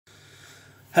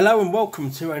Hello and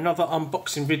welcome to another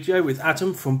unboxing video with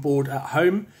Adam from Board at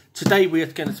Home. Today we are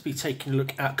going to be taking a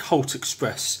look at Colt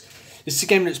Express. It's a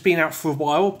game that's been out for a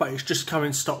while, but it's just come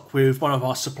in stock with one of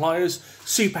our suppliers.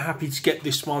 Super happy to get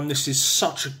this one. This is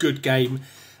such a good game.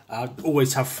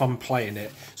 Always have fun playing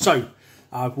it. So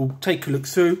we'll take a look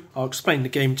through. I'll explain the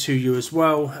game to you as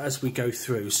well as we go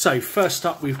through. So first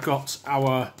up we've got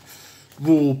our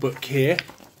rule book here.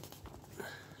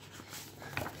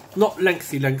 Not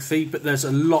lengthy, but there's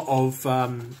a lot of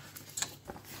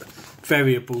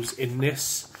variables in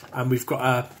this, and we've got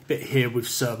a bit here with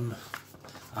some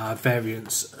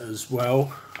variants as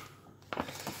well.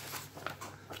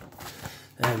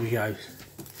 There we go.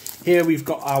 Here we've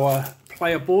got our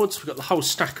player boards. We've got the whole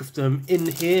stack of them in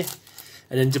here,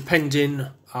 and then depending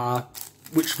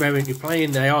which variant you're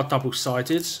playing, they are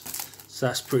double-sided, so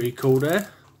that's pretty cool there.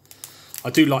 I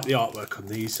do like the artwork on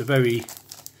these. They're very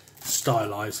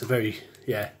stylized,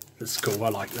 that's cool. I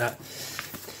like that.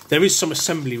 There is some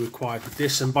assembly required with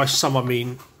this, and by some I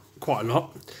mean quite a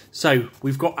lot. So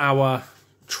we've got our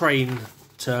train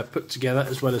to put together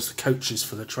as well as the coaches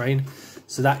for the train.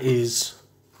 So that is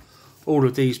all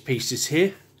of these pieces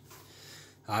here.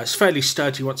 It's fairly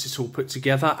sturdy once it's all put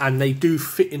together, and they do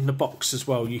fit in the box as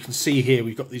well. You can see here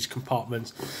we've got these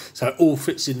compartments, so it all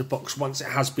fits in the box once it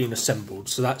has been assembled.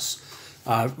 So that's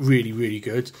really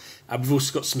good. We've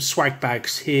also got some swag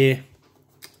bags here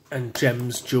and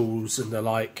gems, jewels and the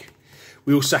like.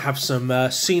 We also have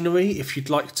some scenery if you'd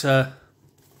like to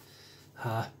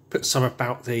put some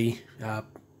about the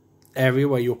area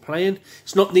where you're playing.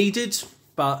 It's not needed,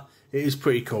 but it is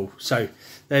pretty cool. So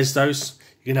there's those.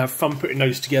 You can have fun putting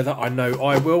those together. I know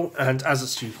I will. And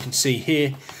as you can see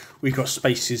here, we've got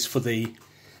spaces for the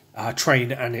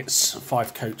train and its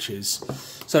 5 coaches.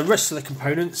 So the rest of the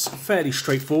components are fairly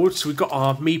straightforward. So we've got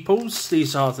our meeples.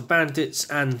 These are the bandits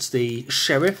and the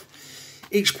sheriff.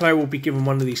 Each player will be given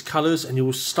one of these colours, and you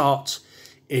will start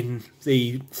in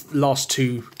the last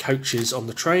 2 coaches on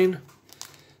the train,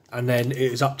 and then it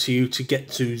is up to you to get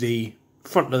to the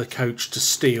front of the coach to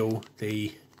steal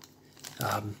the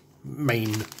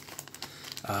main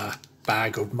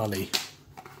bag of money.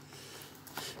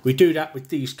 We do that with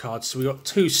these cards. So we've got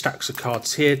 2 stacks of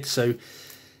cards here. So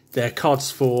they're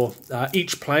cards for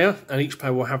each player, and each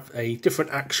player will have a different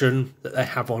action that they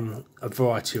have on a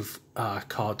variety of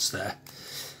cards there.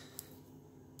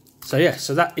 So yeah,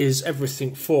 so that is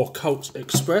everything for Colt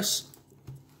Express.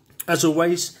 As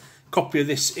always, a copy of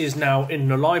this is now in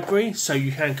the library, so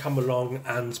you can come along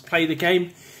and play the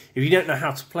game. If you don't know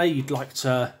how to play, you'd like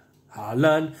to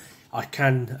learn, I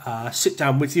can sit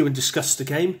down with you and discuss the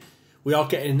game. We are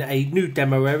getting a new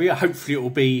demo area. Hopefully it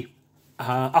will be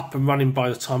up and running by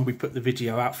the time we put the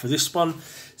video out for this one.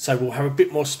 So we'll have a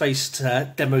bit more space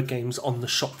to demo games on the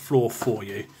shop floor for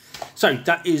you. So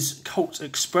that is Colt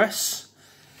Express.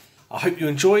 I hope you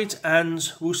enjoyed,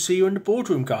 and we'll see you in the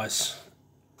boardroom, guys.